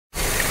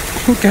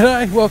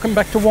G'day, welcome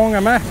back to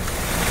Wongamat.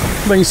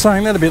 Been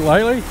saying that a bit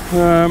lately,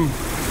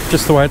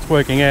 just the way it's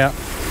working out.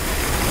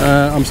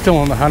 I'm still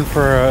on the hunt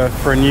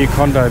for a new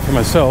condo for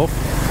myself,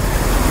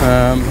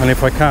 and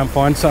if I can't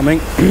find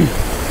something,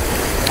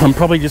 I'm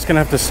probably just going to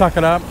have to suck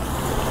it up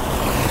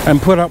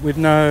and put up with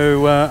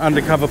no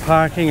undercover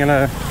parking and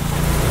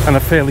a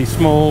fairly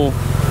small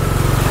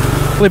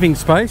living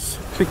space,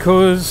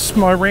 because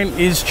my rent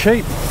is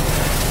cheap.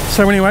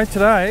 So anyway,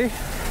 today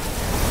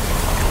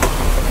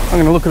I'm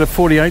going to look at a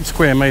 48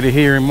 square metre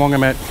here in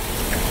Wongamat.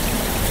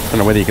 I don't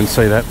know whether you can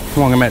see that.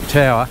 Wongamat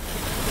Tower,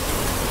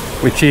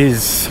 which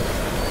is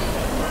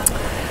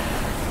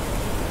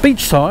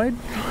beachside,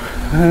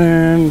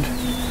 and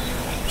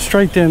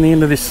straight down the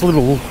end of this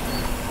little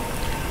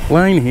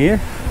lane here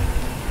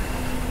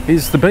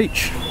is the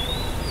beach.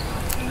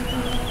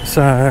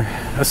 So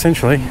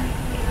essentially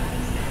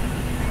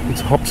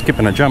it's a hop, skip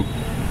and a jump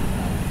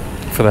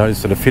for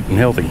those that are fit and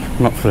healthy,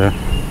 not for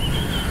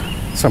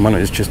someone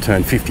who's just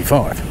turned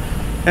 55.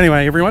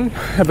 Anyway, everyone,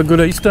 have a good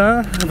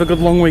Easter, have a good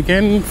long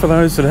weekend for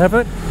those that have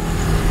it,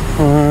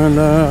 and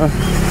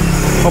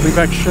I'll be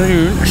back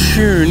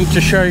soon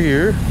to show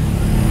you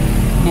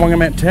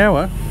Wongamat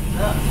Tower.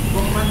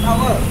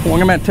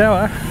 Wongamat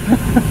Tower.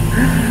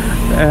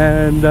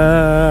 And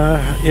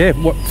yeah,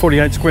 what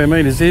 48 square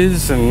metres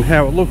is and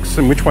how it looks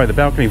and which way the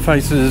balcony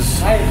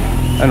faces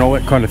and all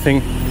that kind of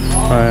thing.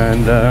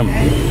 And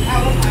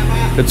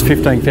it's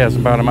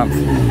 15,000 baht a month.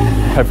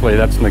 Hopefully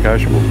that's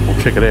negotiable.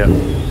 We'll check it out.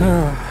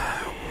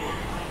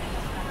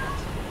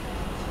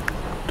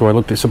 Do I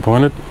look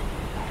disappointed?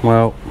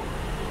 Well,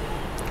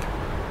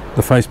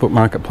 the Facebook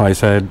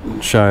Marketplace ad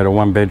showed a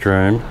one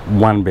bedroom,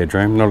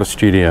 not a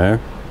studio,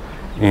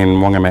 in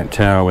Wongamat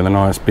Tower with a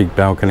nice big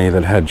balcony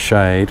that had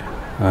shade.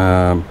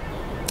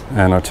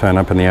 And I turn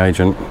up and the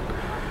agent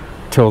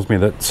tells me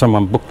that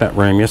someone booked that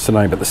room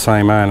yesterday, but the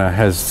same owner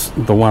has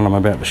the one I'm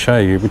about to show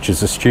you, which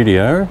is a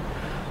studio.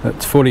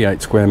 It's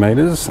 48 square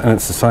metres and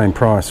it's the same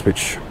price,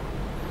 which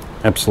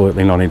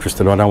absolutely not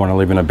interested. I don't want to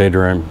live in a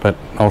bedroom, but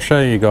I'll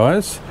show you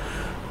guys.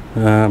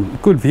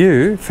 Good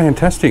view,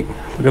 fantastic,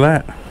 look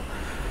at that.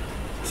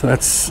 So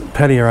that's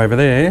Pattaya over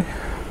there,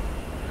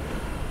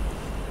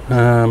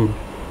 and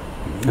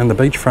the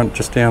beachfront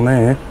just down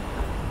there,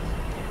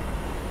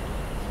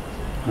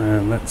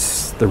 and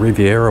that's the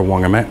Riviera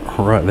Wongamat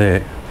right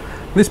there.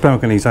 This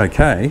balcony's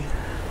okay,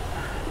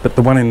 but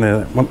the one in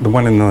the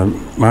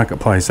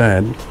Marketplace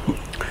ad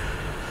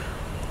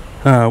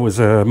was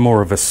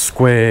more of a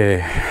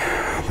square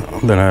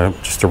than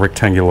just a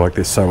rectangle like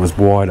this, so it was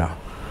wider,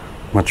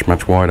 much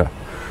wider.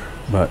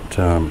 But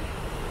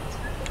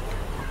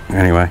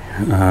anyway,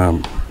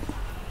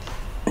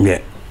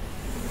 yeah,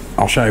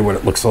 I'll show you what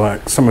it looks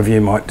like. Some of you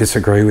might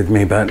disagree with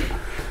me, but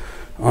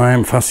I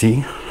am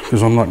fussy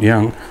because I'm not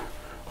young.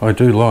 I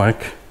do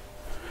like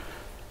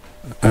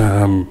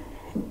to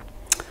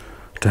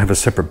have a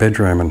separate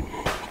bedroom, and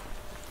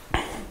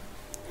I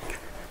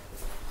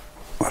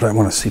don't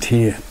want to sit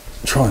here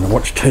trying to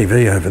watch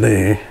TV over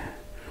there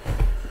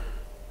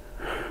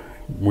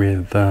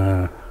with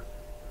the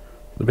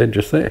bed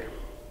just there.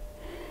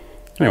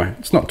 Anyway,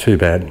 it's not too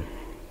bad.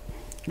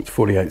 It's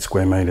 48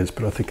 square metres,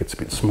 but I think it's a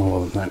bit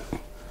smaller than that.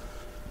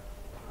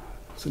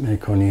 There's an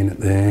aircon unit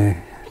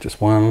there,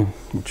 just one,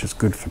 which is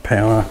good for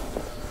power.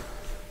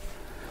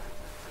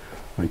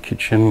 My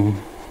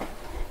kitchen,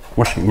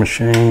 washing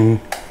machine,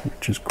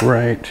 which is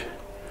great,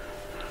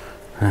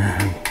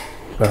 and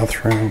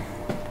bathroom.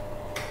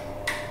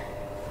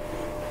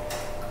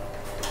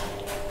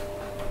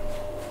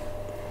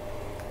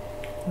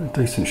 A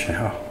decent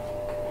shower.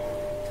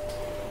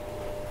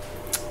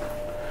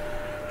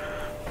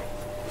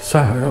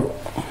 So,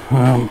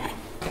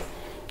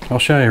 I'll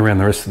show you around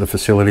the rest of the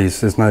facilities.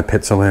 There's no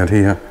pets allowed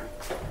here,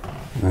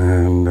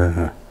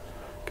 and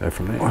go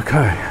from there.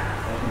 Okay.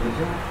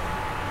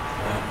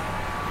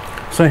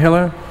 Say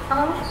hello.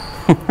 Hello.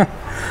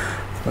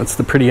 That's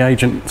the pretty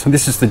agent. So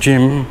this is the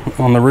gym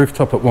on the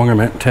rooftop at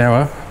Wongamat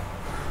Tower.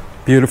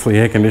 Beautifully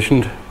air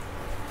conditioned,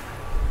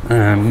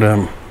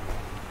 and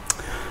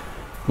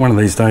one of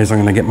these days I'm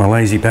going to get my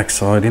lazy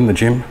backside in the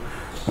gym.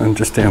 And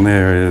just down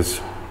there is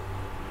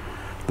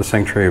the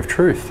Sanctuary of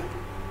Truth,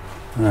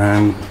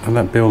 and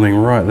that building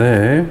right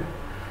there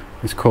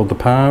is called the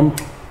Palm,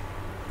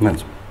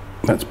 and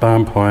that's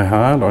Palm Pie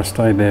Hard. I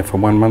stayed there for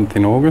 1 month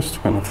in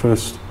August when I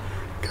first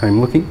came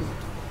looking,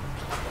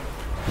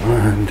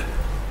 and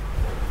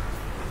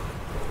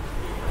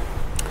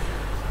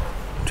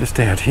just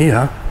out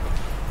here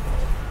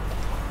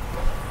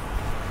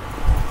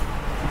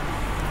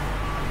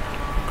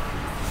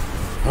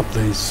up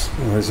these,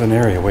 there's an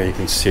area where you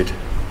can sit.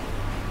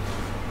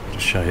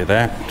 Just show you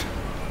that.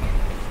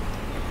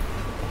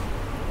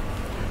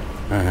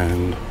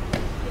 And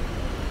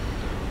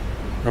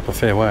up a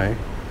fair way,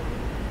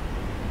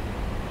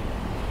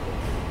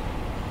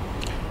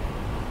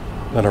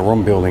 that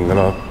Arom building that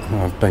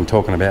I've been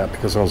talking about,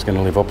 because I was going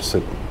to live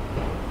opposite,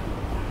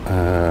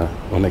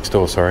 or next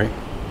door, sorry,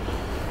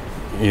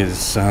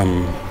 is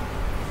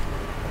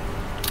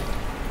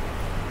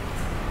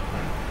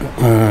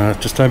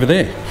just over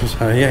there.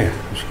 So yeah,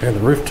 just go to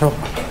the rooftop.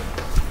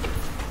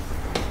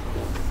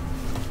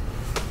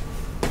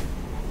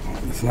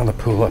 There's another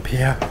pool up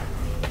here.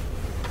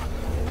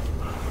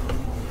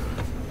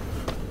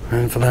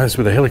 And for those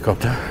with a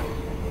helicopter,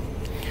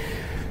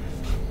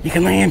 you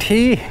can land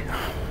here.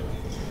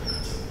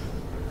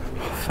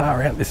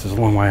 Far out, this is a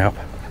long way up.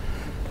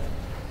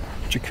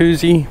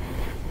 Jacuzzi.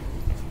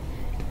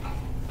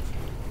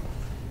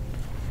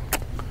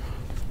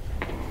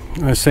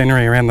 No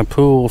scenery around the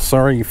pool,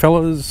 sorry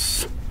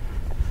fellas.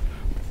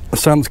 The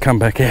sun's come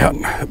back out,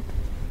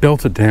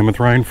 belted down with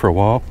rain for a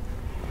while.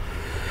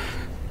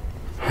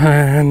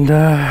 And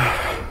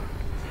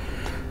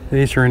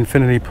there's your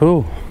infinity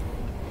pool.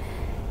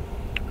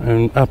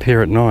 And up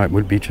here at night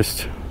would be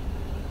just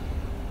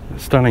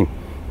stunning.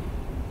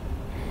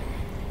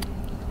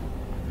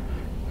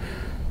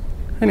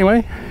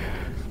 Anyway,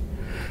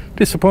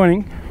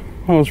 disappointing.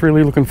 I was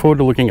really looking forward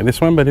to looking at this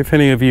one, but if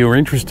any of you are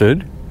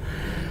interested,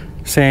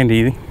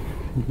 Sandy,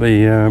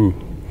 the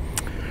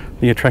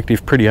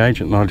attractive pretty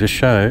agent that I just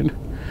showed,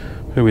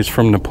 who is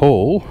from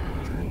Nepal,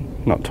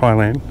 not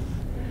Thailand,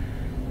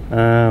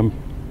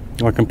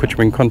 I can put you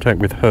in contact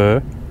with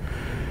her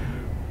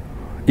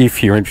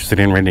if you're interested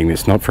in renting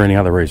this, not for any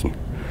other reason.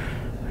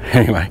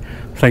 Anyway,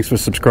 thanks for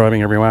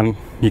subscribing everyone.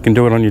 You can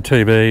do it on your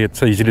TV,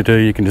 it's easy to do.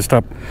 You can just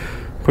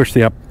push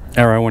the up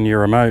arrow on your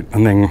remote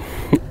and then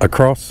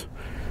across,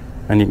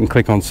 and you can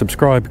click on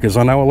subscribe, because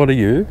I know a lot of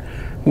you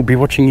will be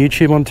watching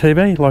YouTube on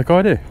TV like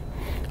I do.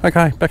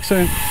 Okay, back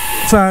soon.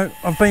 So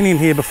I've been in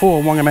here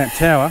before, Wongamat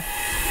Tower,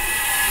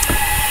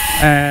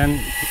 and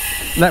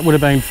that would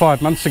have been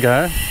 5 months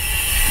ago,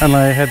 and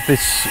they had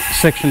this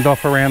sectioned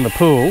off around the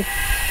pool.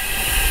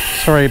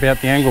 Sorry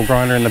about the angle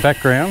grinder in the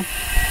background.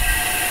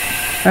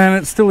 And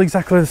it's still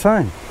exactly the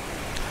same.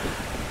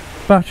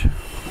 But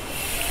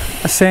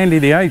Sandy,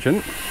 the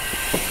agent,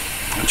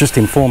 just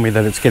informed me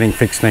that it's getting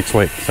fixed next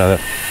week. So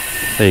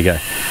there you go.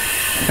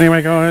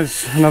 Anyway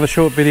guys, another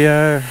short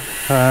video.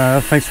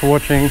 Thanks for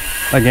watching.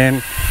 Again,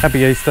 happy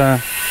Easter.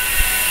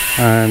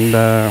 And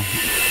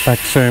back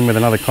soon with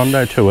another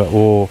condo tour.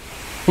 Or,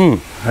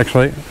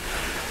 actually,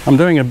 I'm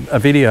doing a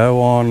video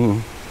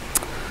on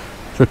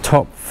the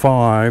top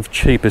 5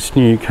 cheapest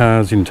new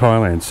cars in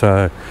Thailand.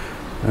 So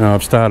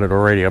I've started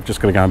already. I've just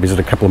got to go and visit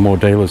a couple of more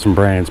dealers and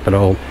brands, but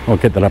I'll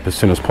get that up as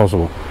soon as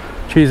possible.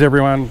 Cheers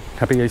everyone,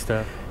 happy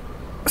Easter.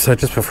 So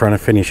just before I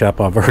finish up,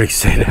 I've already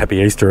said happy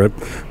Easter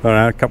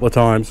a couple of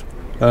times.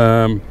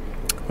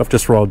 I've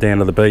just rolled down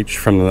to the beach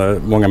from the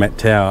Wongamat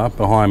Tower.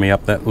 Behind me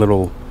up that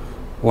little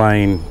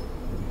lane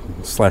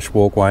 /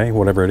 walkway,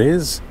 whatever it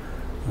is,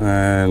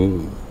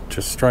 and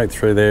just straight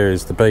through there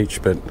is the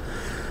beach. But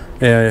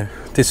yeah,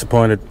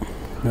 disappointed.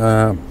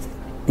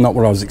 Not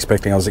what I was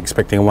expecting. I was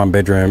expecting a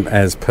 1-bedroom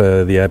as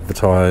per the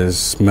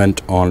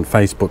advertisement on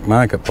Facebook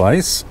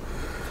Marketplace.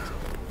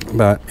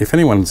 But if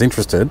anyone's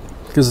interested,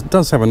 because it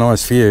does have a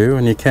nice view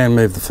and you can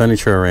move the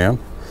furniture around.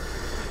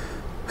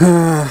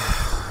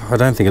 I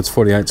don't think it's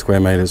 48 square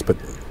metres, but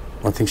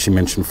I think she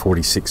mentioned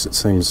 46. It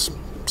seems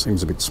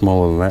a bit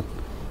smaller than that.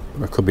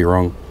 I could be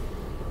wrong.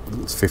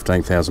 It's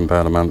 15,000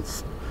 baht a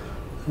month.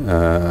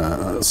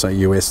 So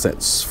US,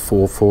 that's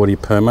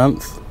 $440 per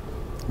month,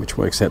 which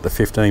works out to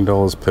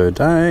 $15 per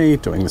day,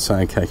 doing the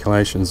same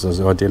calculations as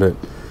I did at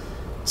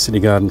City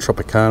Garden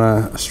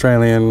Tropicana.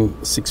 Australian,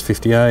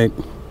 $658,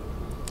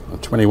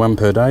 21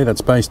 per day.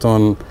 That's based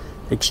on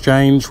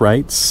exchange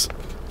rates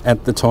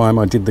at the time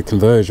I did the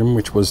conversion,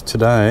 which was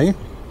today,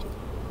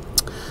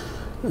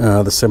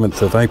 the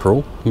 7th of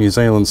April. New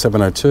Zealand,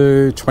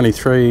 702,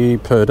 23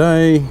 per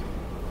day.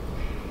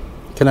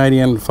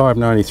 Canadian,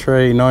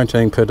 $593,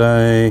 19 per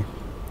day.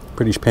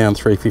 British pound,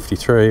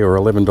 $353, or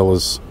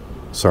 $11.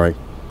 Sorry,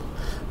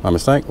 my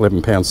mistake,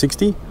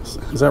 £11.60.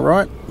 Is that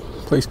right?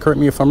 Please correct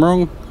me if I'm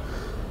wrong.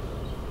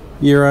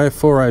 Euro,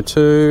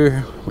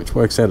 402, which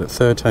works out at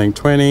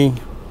 $13.20.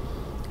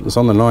 It was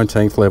on the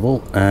 19th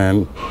level,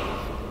 and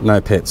no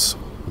pets.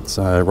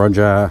 So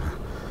Roger,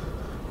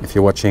 if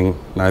you're watching,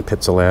 no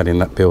pets allowed in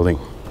that building.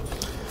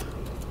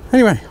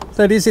 Anyway,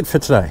 that is it for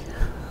today.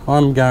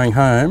 I'm going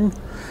home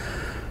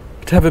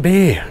to have a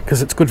beer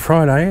because it's Good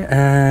Friday,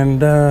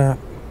 and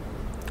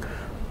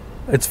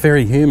it's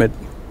very humid.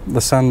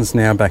 The sun's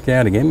now back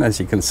out again, as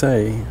you can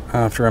see,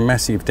 after a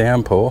massive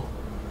downpour,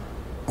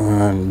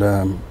 and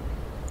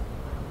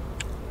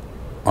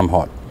I'm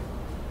hot.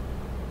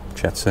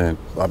 Chat soon.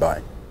 Bye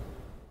bye.